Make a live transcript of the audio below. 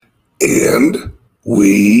And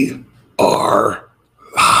we are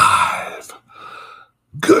live.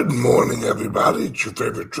 Good morning, everybody. It's your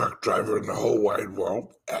favorite truck driver in the whole wide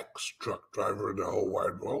world, ex-truck driver in the whole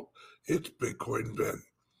wide world. It's Bitcoin Ben.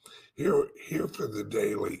 Here for the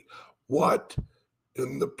daily. What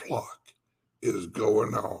in the pluck is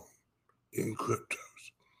going on in cryptos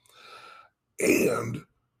and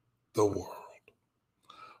the world?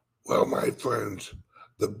 Well, my friends,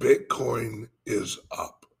 the Bitcoin is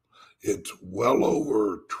up. It's well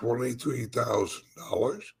over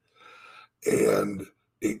 $23,000 and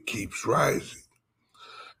it keeps rising.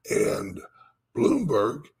 And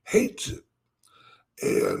Bloomberg hates it.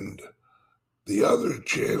 And the other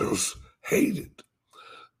channels hate it.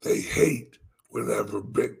 They hate whenever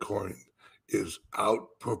Bitcoin is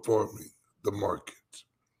outperforming the markets.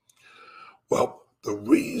 Well, the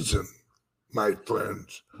reason, my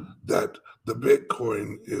friends, that the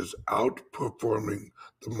Bitcoin is outperforming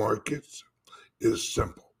the markets is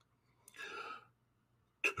simple.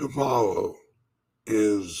 Tomorrow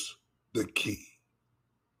is the key.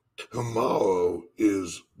 Tomorrow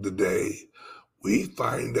is the day we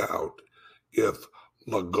find out if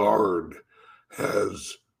Lagarde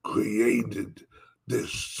has created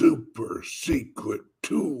this super secret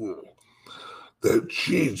tool that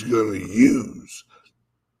she's going to use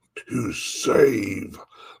to save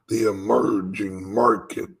the emerging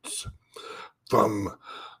markets from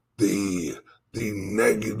the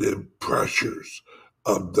negative pressures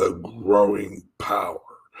of the growing power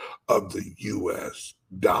of the U.S.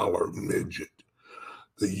 dollar midget.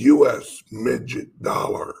 The U.S. midget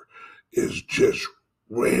dollar is just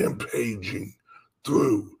rampaging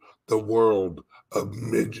through the world of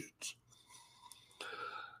midgets,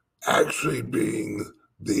 actually being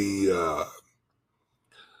the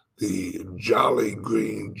jolly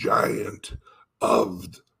green giant of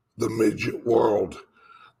the midget world.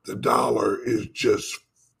 The dollar is just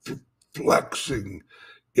flexing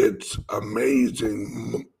its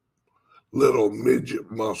amazing little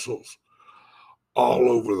midget muscles all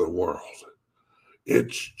over the world.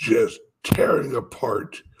 It's just tearing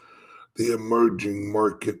apart the emerging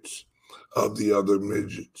markets of the other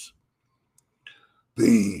midgets.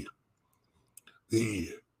 The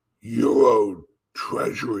Euro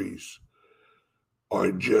treasuries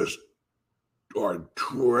our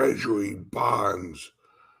treasury bonds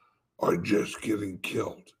are just getting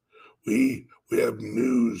killed. We have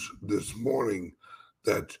news this morning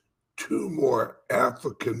that two more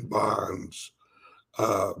African bonds,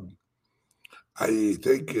 I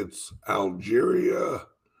think it's Algeria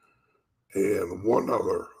and one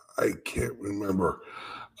other, I can't remember,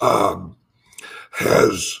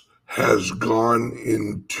 has gone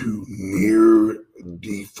into near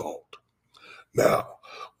default. Now,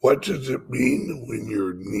 what does it mean when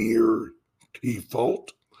you're near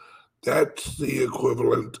default? That's the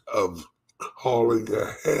equivalent of calling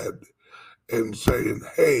ahead and saying,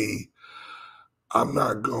 hey, I'm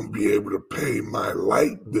not going to be able to pay my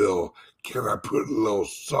light bill. Can I put a little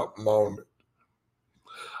something on it?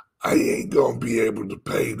 I ain't going to be able to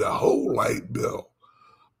pay the whole light bill,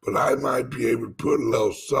 but I might be able to put a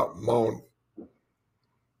little something on it.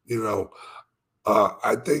 You know,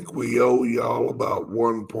 I think we owe y'all about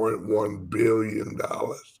 $1.1 billion.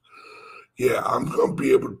 Yeah, I'm going to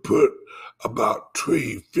be able to put about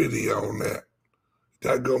 $350 on that. Is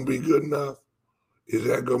that going to be good enough? Is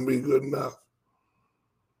that going to be good enough?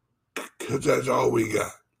 Because that's all we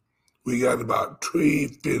got. We got about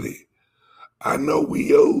 $350. I know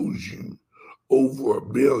we owe you over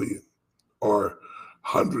 $1 billion or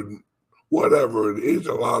 100, whatever it is,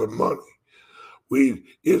 a lot of money.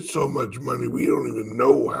 It's so much money, we don't even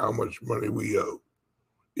know how much money we owe.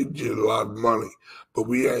 It's just a lot of money, but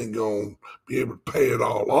we ain't going to be able to pay it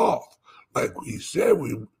all off like we said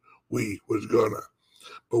we was gonna.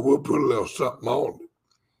 But we'll put a little something on it.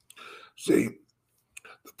 See,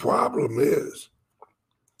 the problem is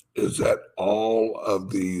that all of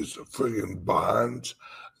these friggin' bonds,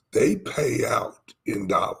 they pay out in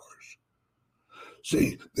dollars.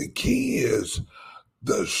 See, the key is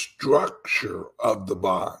the structure of the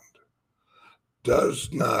bond does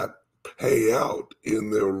not pay out in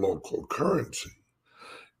their local currency.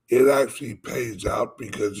 It actually pays out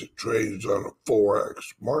because it trades on a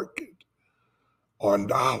Forex market on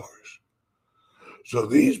dollars. So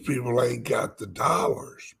these people ain't got the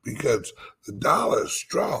dollars because the dollar is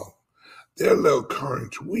strong. Their little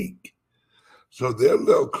currency weak. So their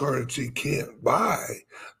little currency can't buy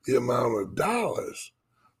the amount of dollars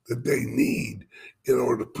that they need in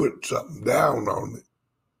order to put something down on it.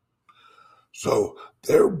 So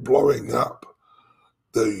they're blowing up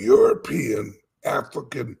the European,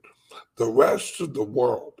 African, the rest of the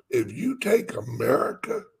world if you take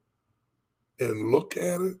America and look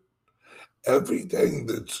at it, everything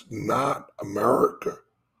that's not America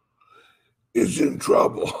is in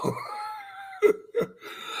trouble.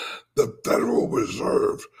 The Federal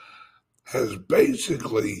Reserve has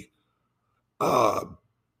basically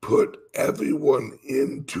put everyone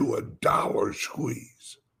into a dollar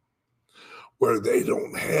squeeze where they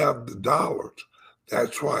don't have the dollars.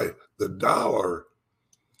 That's why the dollar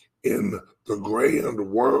in the grand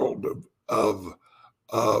world of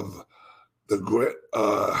the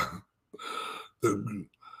the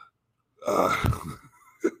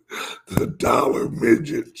the dollar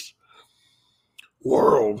midgets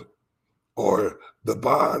world, or the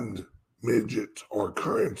bond midgets or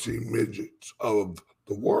currency midgets of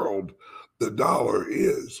the world, the dollar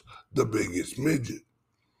is the biggest midget.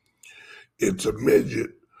 It's a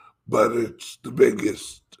midget, but it's the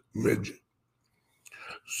biggest midget.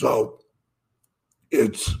 So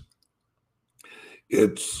it's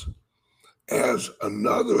as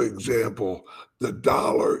another example, the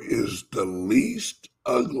dollar is the least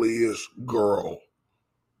ugliest girl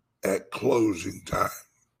at closing time.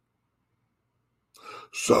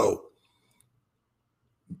 So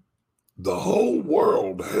the whole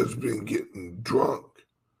world has been getting drunk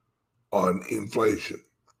on inflation,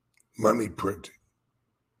 money printing.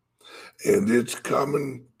 And it's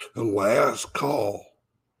coming to last call.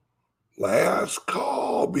 Last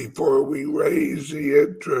call before we raise the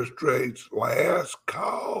interest rates. Last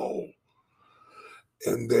call.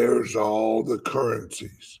 And there's all the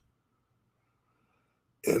currencies.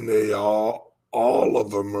 And they all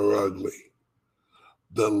of them are ugly.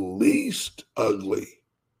 The least ugly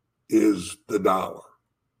is the dollar.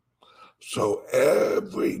 So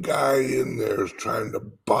every guy in there is trying to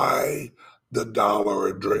buy the dollar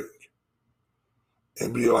a drink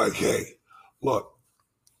and be like, hey, look,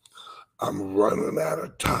 I'm running out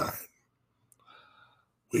of time.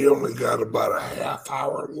 We only got about a half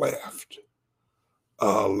hour left.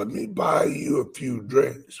 Let me buy you a few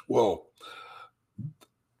drinks. Well,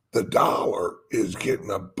 the dollar is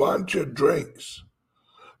getting a bunch of drinks,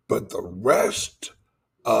 but the rest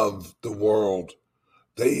of the world,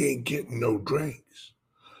 they ain't getting no drinks.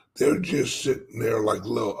 They're just sitting there like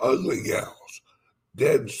little ugly gals,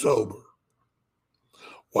 dead sober,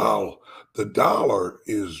 while the dollar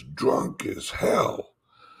is drunk as hell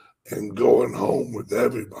and going home with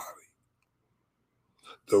everybody.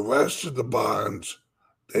 The rest of the bonds,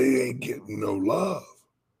 they ain't getting no love.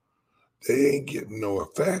 They ain't getting no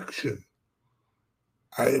affection.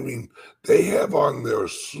 I mean, they have on their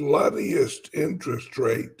sluttiest interest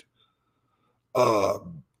rate,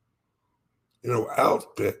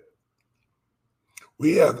 outfit.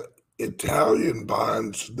 We have Italian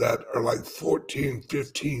bonds that are like 14,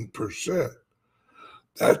 15%.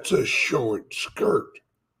 That's a short skirt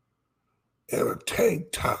and a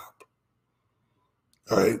tank top,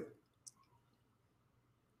 right?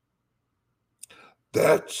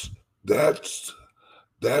 That's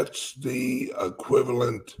the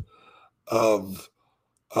equivalent of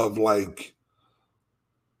like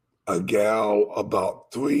a gal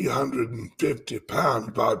about 350 pounds,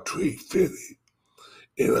 about 350,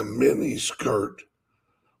 in a mini skirt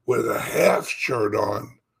with a half shirt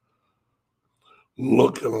on,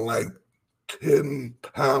 looking like 10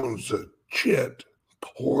 pounds of chit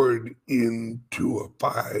poured into a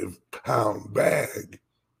 5-pound bag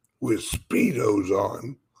with Speedos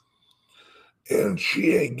on, and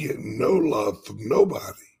she ain't getting no love from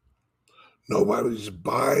nobody. Nobody's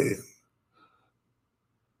buying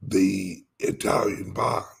the Italian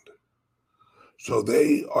bond. So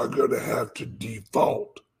they are going to have to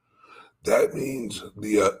default. That means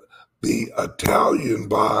the Italian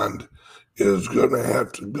bond is going to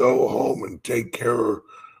have to go home and take care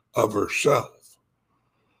of herself,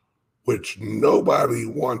 which nobody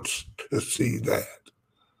wants to see that.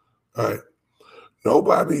 All right.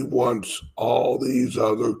 Nobody wants all these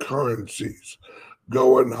other currencies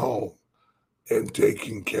going home and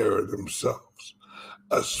taking care of themselves,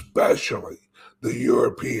 especially the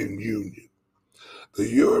European Union. The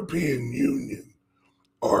European Union,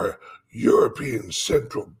 or European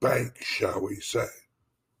Central Bank, shall we say,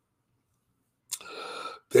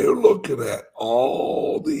 they're looking at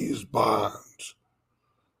all these bonds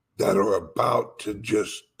that are about to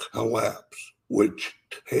just collapse, which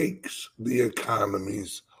takes the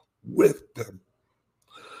economies with them.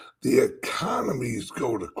 The economies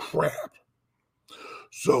go to crap.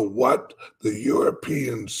 So what the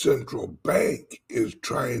European Central Bank is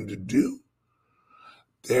trying to do,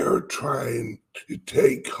 they're trying to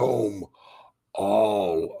take home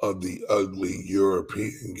all of the ugly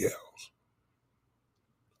European gals.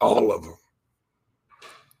 All of them.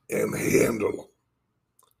 and handle them,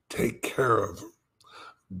 take care of them,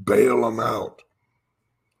 bail them out,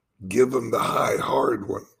 give them the high, hard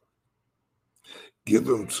one, give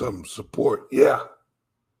them some support. Yeah.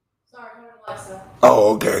 Sorry, Alexa.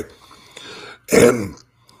 Oh, okay. And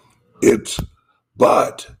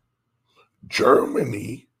but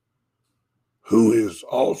Germany, who is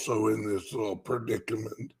also in this little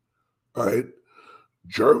predicament, right?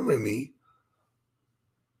 Germany,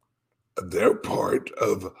 they're part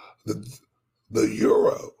of the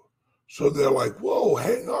euro. So they're like, whoa,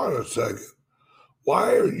 hang on a second.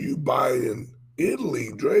 Why are you buying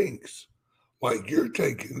Italy drinks like you're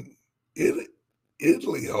taking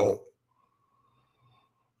Italy home?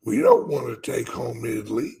 We don't want to take home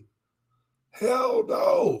Italy. Hell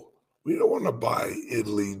no. We don't want to buy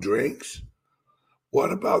Italy drinks.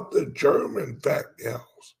 What about the German fat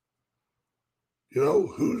gals? You know,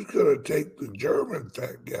 who's going to take the German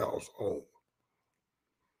fat gals home?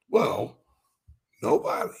 Well,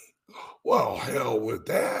 nobody. Well, hell with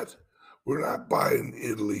that. We're not buying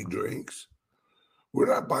Italy drinks.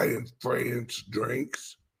 We're not buying France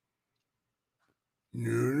drinks.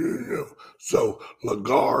 No. So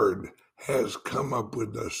Lagarde has come up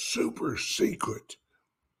with a super secret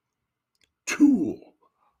tool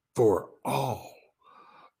for all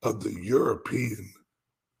of the European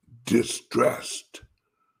distressed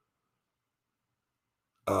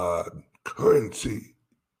currency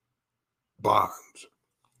bonds.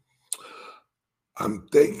 I'm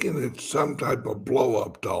thinking it's some type of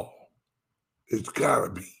blow-up doll. It's got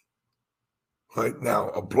to be. Right now,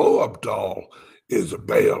 a blow-up doll is a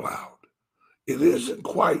bailout. It isn't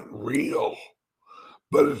quite real,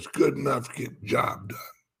 but it's good enough to get the job done.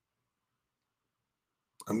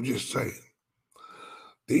 I'm just saying.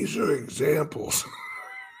 These are examples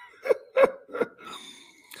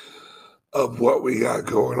of what we got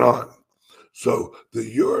going on. So the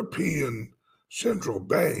European Central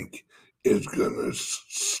Bank is going to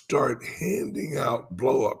start handing out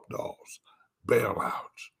blow-up dolls,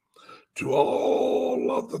 bailouts, to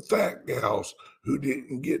all of the fat gals who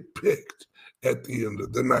didn't get picked at the end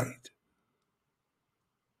of the night.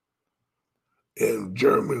 And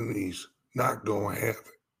Germany's not going to have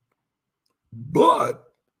it. But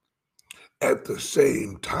at the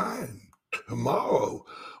same time, tomorrow,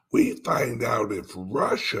 we find out if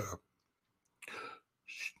Russia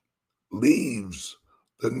leaves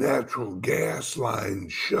the natural gas line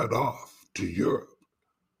shut off to Europe.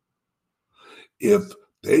 If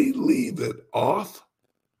they leave it off,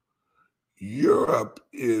 Europe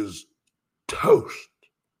is toast.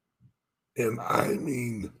 And I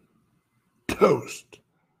mean toast.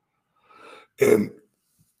 And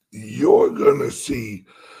you're going to see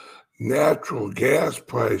natural gas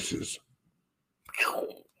prices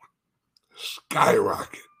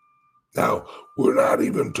skyrocket. Now, we're not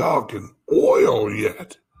even talking oil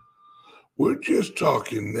yet. We're just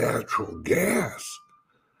talking natural gas.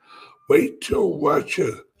 Wait till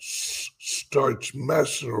Russia starts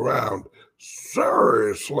messing around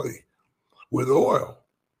seriously with oil.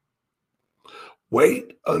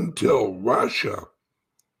 Wait until Russia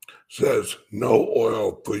says no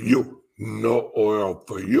oil for you, no oil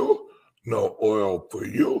for you, no oil for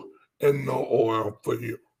you, and no oil for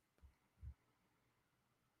you.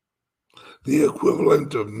 The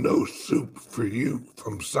equivalent of no soup for you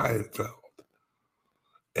from Seinfeld.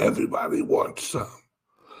 Everybody wants some,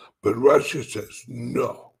 but Russia says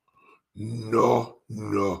no, no,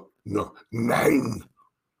 no, no. Nine.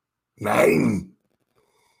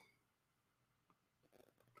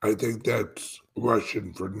 I think that's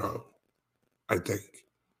Russian for no. I think,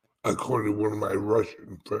 according to one of my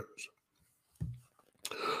Russian friends.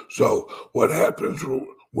 So what happens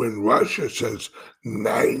when Russia says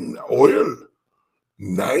 9 oil,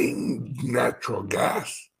 9 natural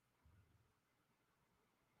gas?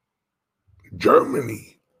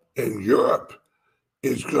 Germany and Europe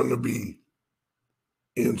is going to be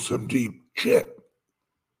in some deep shit.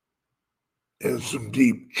 And some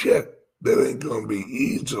deep shit that ain't going to be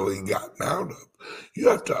easily gotten out of. You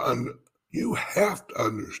have to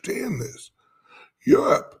understand this.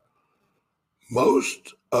 Europe,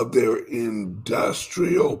 most of their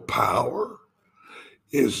industrial power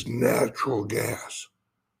is natural gas.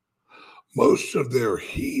 Most of their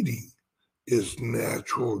heating is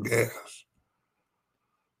natural gas.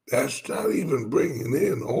 That's not even bringing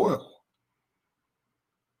in oil,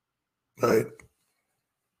 right?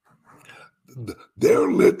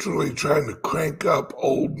 They're literally trying to crank up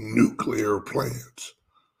old nuclear plants,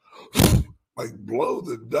 like blow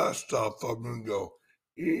the dust off of them and go,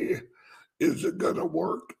 is it going to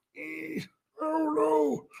work? I don't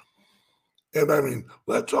know. And I mean,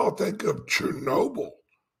 let's all think of Chernobyl,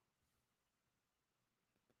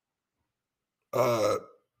 uh,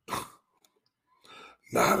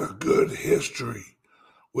 not a good history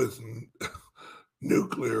with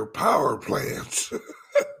nuclear power plants.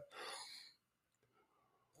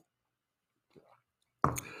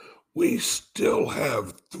 We still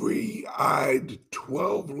have 3-eyed,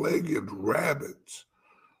 12-legged rabbits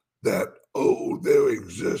that owe their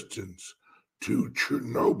existence to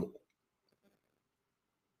Chernobyl.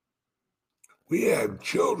 We had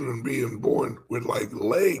children being born with like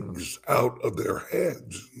legs out of their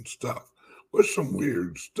heads and stuff. With some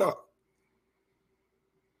weird stuff.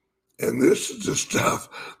 And this is the stuff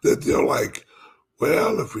that they're like,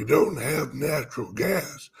 well, if we don't have natural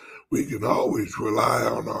gas, we can always rely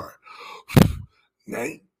on our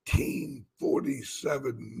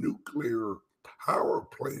 1947 nuclear power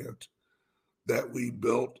plant that we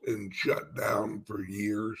built and shut down for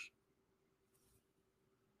years.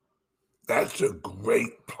 That's a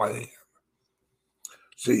great plan.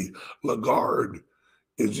 See, Lagarde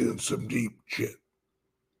is in some deep shit.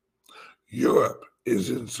 Europe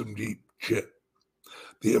is in some deep shit.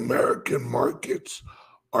 The American markets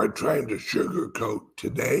are trying to sugarcoat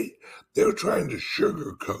today. They're trying to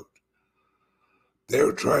sugarcoat.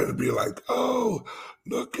 They're trying to be like, oh,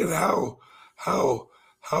 look at how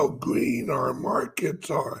green our markets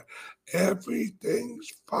are.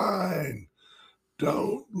 Everything's fine.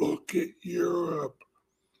 Don't look at Europe.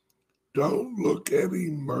 Don't look at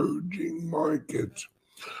emerging markets.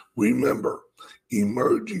 Remember,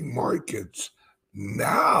 emerging markets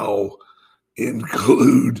now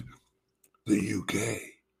include the UK,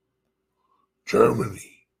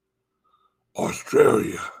 Germany,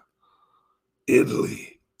 Australia,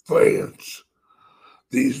 Italy, France.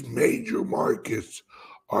 These major markets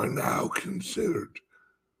are now considered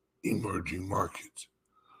emerging markets.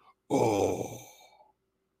 Oh,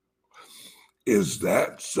 is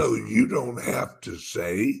that so you don't have to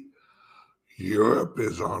say Europe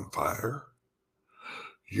is on fire?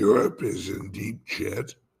 Europe is in deep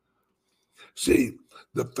shit. See,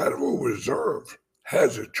 the Federal Reserve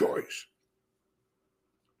has a choice.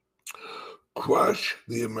 Crush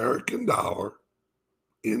the American dollar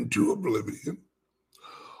into oblivion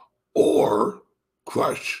or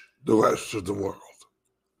crush the rest of the world.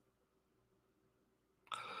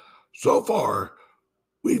 So far,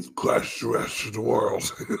 we've crushed the rest of the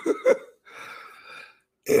world.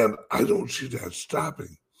 And I don't see that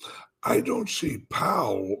stopping. I don't see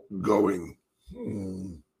Powell going,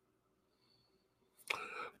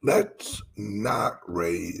 let's not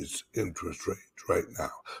raise interest rates right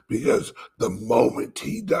now. Because the moment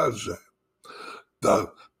he does that,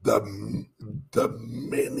 the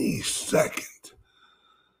millisecond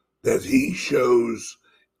that he shows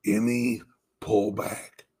any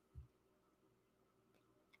pullback,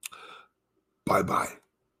 bye-bye.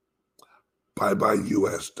 Bye-bye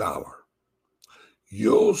US dollar.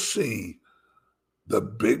 You'll see the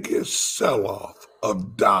biggest sell-off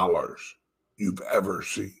of dollars you've ever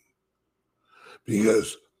seen.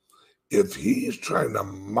 Because if he's trying to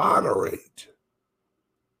moderate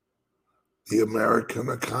the American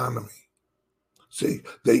economy, see,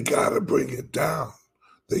 they got to bring it down.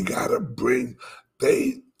 They got to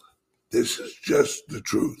this is just the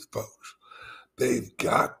truth, folks. They've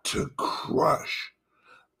got to crush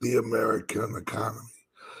the American economy.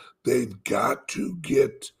 They've got to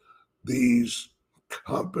get these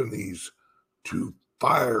companies to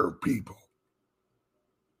fire people.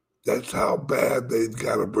 That's how bad they've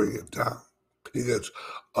got to bring it down. Because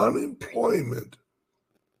unemployment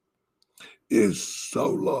is so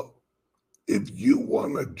low. If you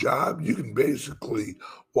want a job, you can basically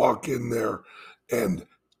walk in there and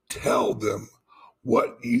tell them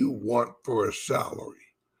what you want for a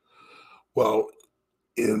salary. Well,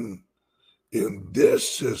 in this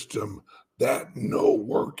system, that no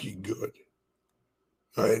worky good,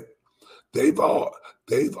 right? They've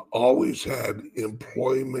always had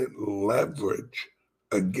employment leverage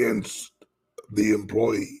against the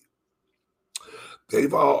employee.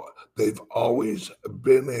 They've always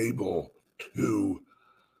been able to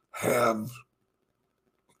have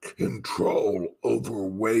control over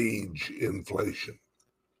wage inflation.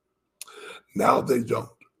 Now they don't.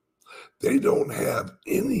 They don't have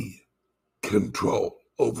any control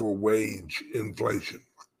over wage inflation.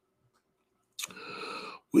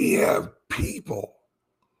 We have people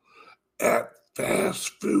at fast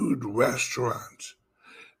food restaurants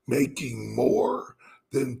making more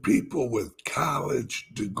than people with college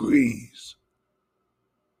degrees.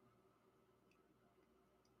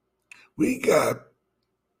 We have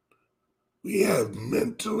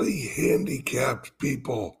mentally handicapped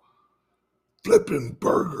people flipping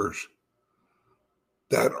burgers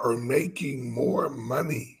that are making more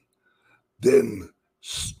money than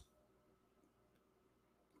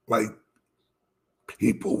like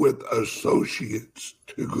people with associate's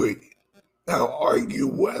degree. Now, argue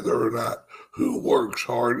whether or not who works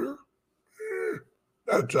harder,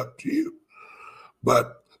 that's up to you.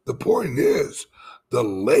 But the point is, the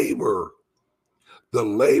labor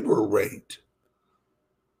rate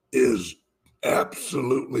is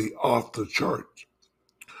absolutely off the charts.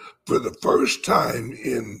 For the first time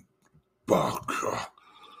in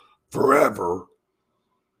forever,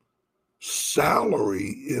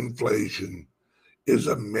 salary inflation is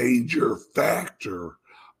a major factor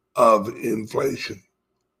of inflation.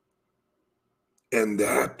 And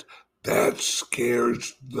that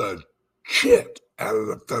scares the shit out of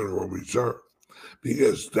the Federal Reserve,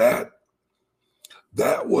 because that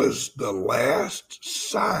was the last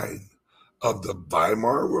sign of the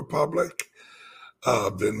Weimar Republic,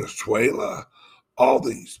 Venezuela, all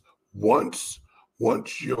these. Once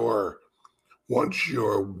your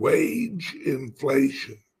wage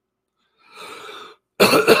inflation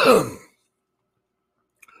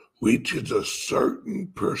reaches a certain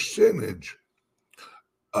percentage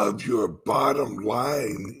of your bottom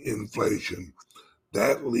line inflation,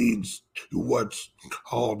 that leads to what's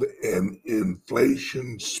called an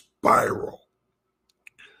inflation spiral.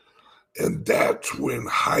 And that's when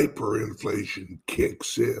hyperinflation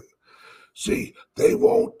kicks in. See, they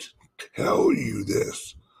won't tell you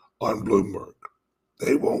this on Bloomberg.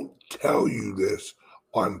 They won't tell you this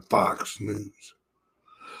on Fox News.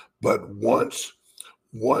 But once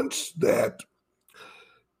that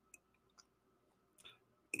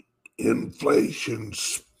inflation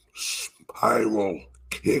spiral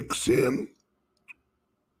kicks in,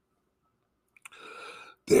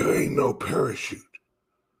 there ain't no parachute.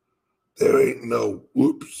 There ain't no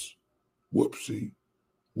whoopsie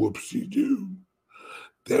do.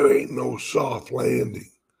 There ain't no soft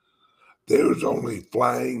landing. There's only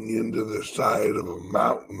flying into the side of a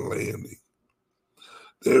mountain landing.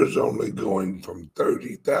 There's only going from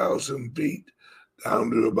 30,000 feet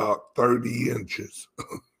down to about 30 inches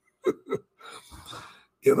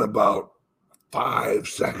in about 5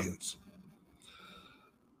 seconds.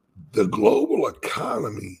 The global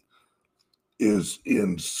economy is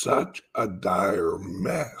in such a dire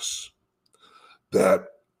mess that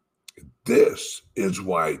this is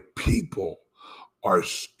why people are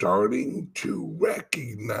starting to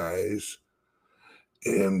recognize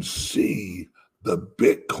and see the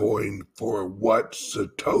Bitcoin for what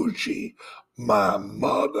Satoshi, my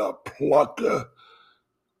mother plucker,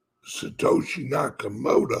 Satoshi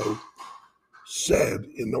Nakamoto said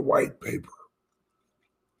in the white paper.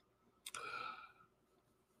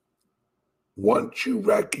 Once you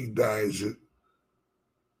recognize it,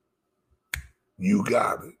 you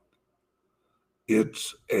got it.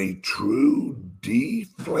 It's a true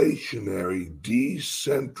deflationary,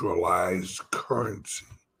 decentralized currency.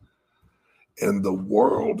 And the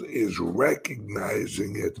world is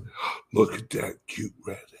recognizing it. Look at that cute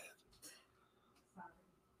redhead.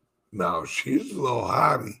 Now, she's a little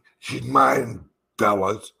hottie. She's mine,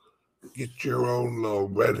 fellas. Get your own little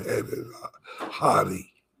redheaded hottie.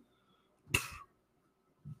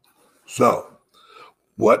 So,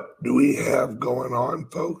 what do we have going on,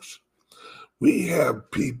 folks? We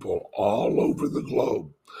have people all over the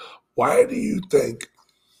globe. Why do you think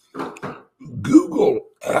Google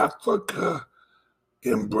Africa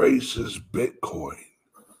embraces Bitcoin?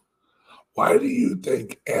 Why do you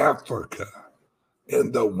think Africa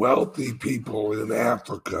and the wealthy people in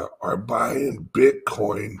Africa are buying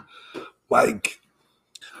Bitcoin like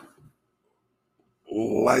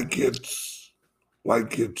it's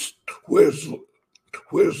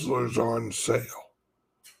Twizzlers on sale?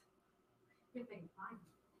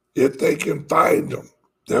 If they can find them,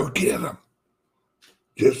 they'll get them.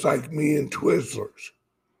 Just like me and Twizzlers.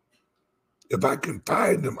 If I can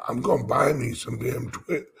find them, I'm going to buy me some damn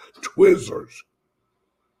Twizzlers.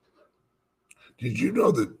 Did you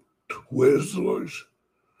know that Twizzlers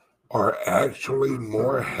are actually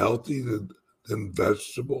more healthy than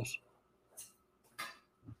vegetables?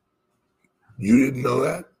 You didn't know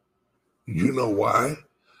that? You know why?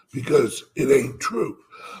 Because it ain't true.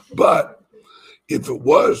 But if it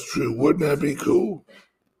was true, wouldn't that be cool?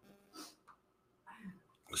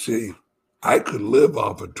 See, I could live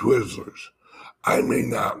off of Twizzlers. I may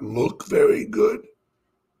not look very good,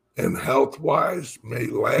 and health-wise may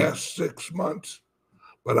last 6 months,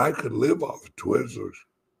 but I could live off of Twizzlers.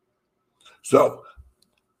 So,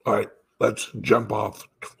 all right, let's jump off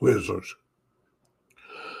Twizzlers.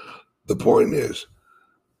 The point is,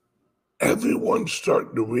 everyone's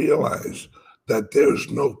starting to realize that there's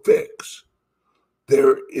no fix.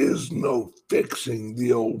 There is no fixing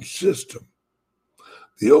the old system.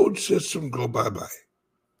 The old system go bye-bye.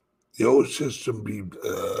 The old system be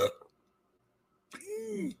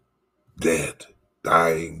dead,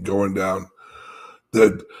 dying, going down.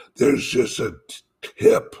 There's just a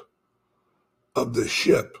tip of the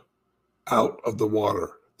ship out of the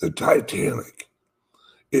water. The Titanic.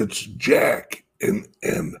 It's Jack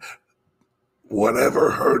and whatever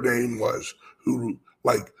her name was who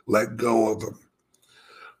like let go of him.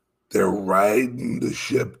 They're riding the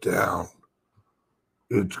ship down.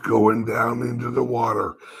 It's going down into the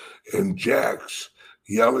water, and Jack's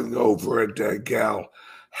yelling over at that gal,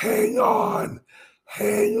 hang on,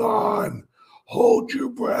 hold your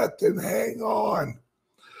breath and hang on.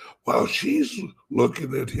 While she's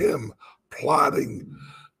looking at him, plotting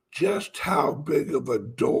just how big of a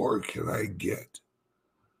door can I get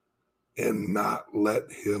and not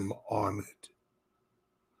let him on it.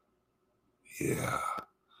 Yeah,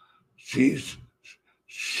 she's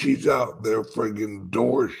out there friggin'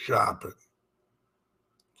 door shopping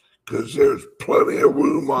because there's plenty of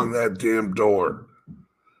room on that damn door.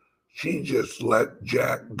 She just let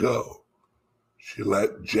Jack go. She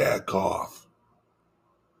let Jack off.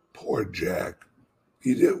 Poor Jack.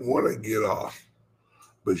 He didn't want to get off,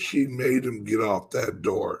 but she made him get off that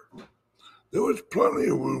door. There was plenty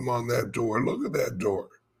of room on that door. Look at that door.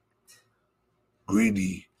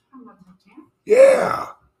 Greedy. Yeah.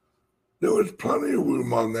 There was plenty of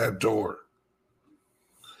room on that door.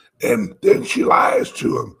 And then she lies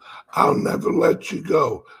to him. I'll never let you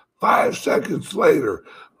go. 5 seconds later,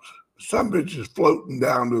 some bitch is floating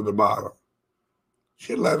down to the bottom.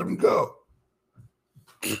 She let him go.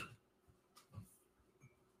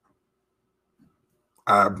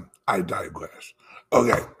 I digress.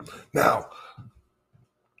 Okay, now,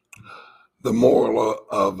 the moral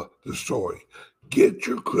of the story. Get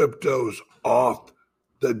your cryptos off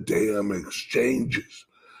the damn exchanges,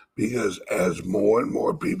 because as more and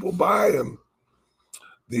more people buy them,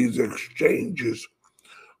 these exchanges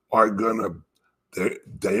are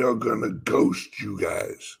they are gonna ghost you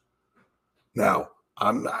guys. Now,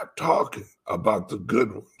 I'm not talking about the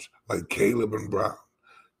good ones like Caleb and Brown.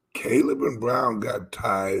 Caleb and Brown got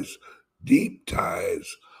ties, deep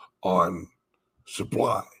ties on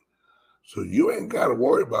supply. So you ain't got to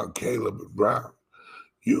worry about Caleb and Brown.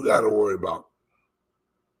 You got to worry about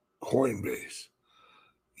Coinbase.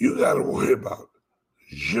 You got to worry about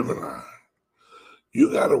Gemini.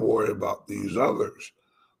 You got to worry about these others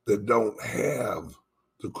that don't have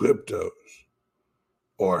the cryptos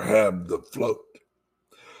or have the float.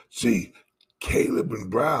 See, Caleb and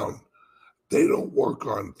Brown, they don't work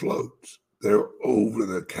on floats. They're over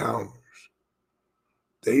the counters.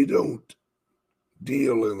 They don't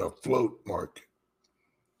deal in a float market.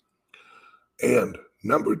 And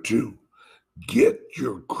number 2, get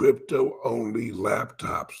your crypto-only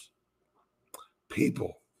laptops.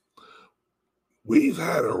 People, we've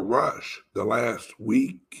had a rush the last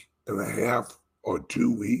week and a half or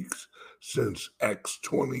 2 weeks since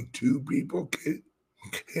X22 people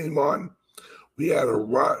came on. We had a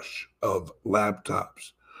rush of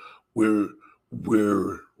laptops. We're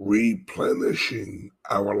replenishing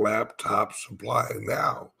our laptop supply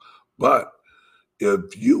now. But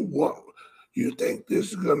if you think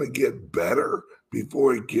this is going to get better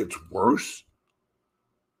before it gets worse?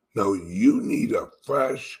 No, you need a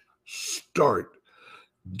fresh start.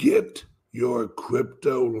 Get your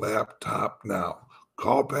crypto laptop now.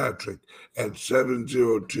 Call Patrick at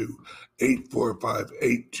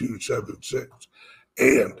 702-845-8276.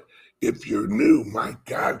 And if you're new, my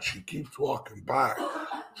God, she keeps walking by,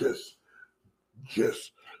 just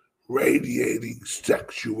radiating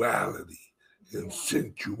sexuality and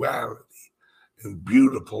sensuality and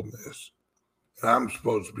beautifulness. And I'm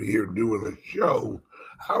supposed to be here doing a show.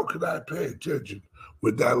 How could I pay attention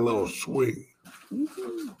with that little swing?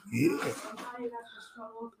 Yeah.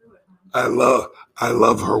 I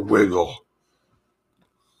love her wiggle.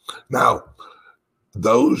 Now,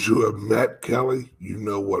 those who have met Kelly, you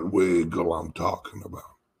know what wiggle I'm talking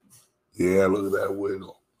about. Yeah, look at that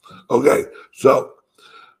wiggle. Okay, so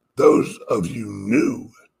those of you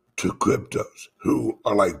new to cryptos who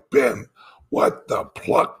are like, Ben, what the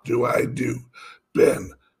pluck do I do?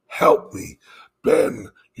 Ben, help me. Ben,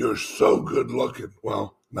 you're so good looking.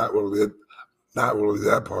 Well, not really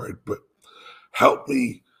that part, but help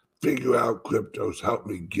me figure out cryptos, help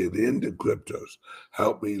me get into cryptos,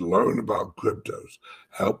 help me learn about cryptos,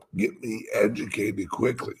 help get me educated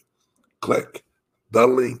quickly. Click the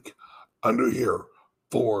link under here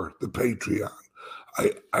for the Patreon.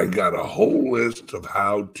 I got a whole list of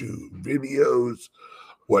how-to videos,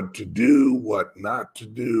 what to do, what not to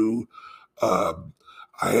do.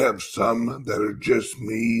 I have some that are just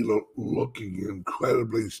me looking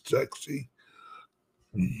incredibly sexy.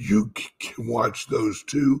 You can watch those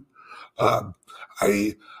too. Uh,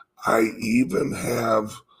 I even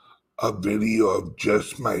have a video of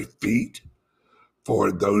just my feet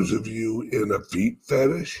for those of you in a feet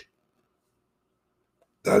fetish.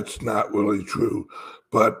 That's not really true,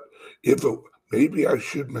 but if it, maybe I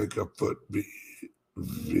should make a foot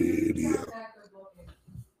video.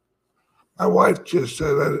 My wife just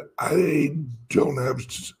said that I don't have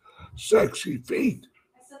sexy feet.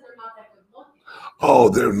 I said they're not that good looking. Oh,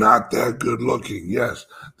 they're not that good looking. Yes,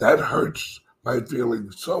 that hurts my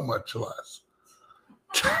feelings so much less.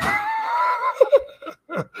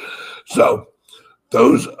 So,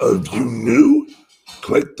 those of you new,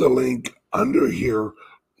 click the link under here,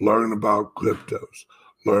 learn about cryptos,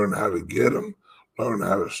 learn how to get them, learn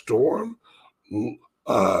how to store them,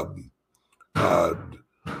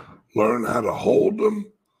 learn how to hold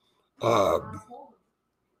them,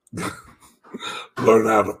 learn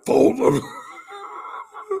how to fold them.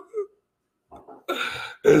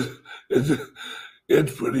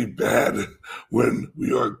 It's pretty bad when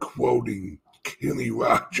we are quoting Kenny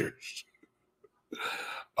Rogers.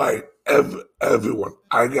 All right, everyone,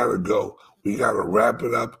 I gotta go. We gotta wrap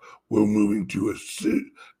it up. We're moving to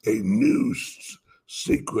a new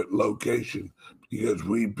secret location because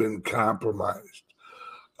we've been compromised.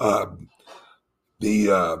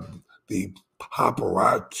 The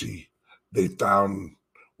paparazzi, they found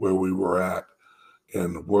where we were at,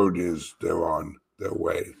 and word is they're on their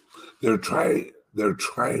way. They're trying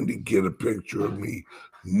to get a picture of me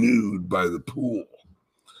nude by the pool.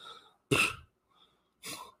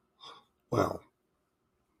 Well,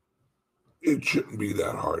 it shouldn't be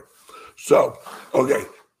that hard. So, okay,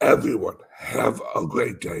 everyone, have a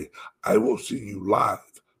great day. I will see you live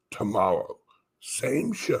tomorrow.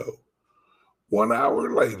 Same show, 1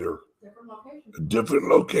 hour later, different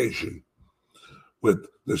location with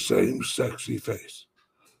the same sexy face.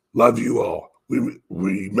 Love you all.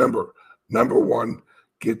 Remember, number one,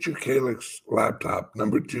 get your Calyx laptop.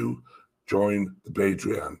 Number two, join the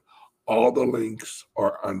Patreon. All the links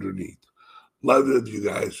are underneath. Love you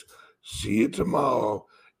guys. See you tomorrow.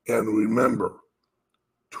 And remember,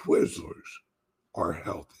 Twizzlers are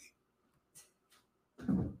healthy.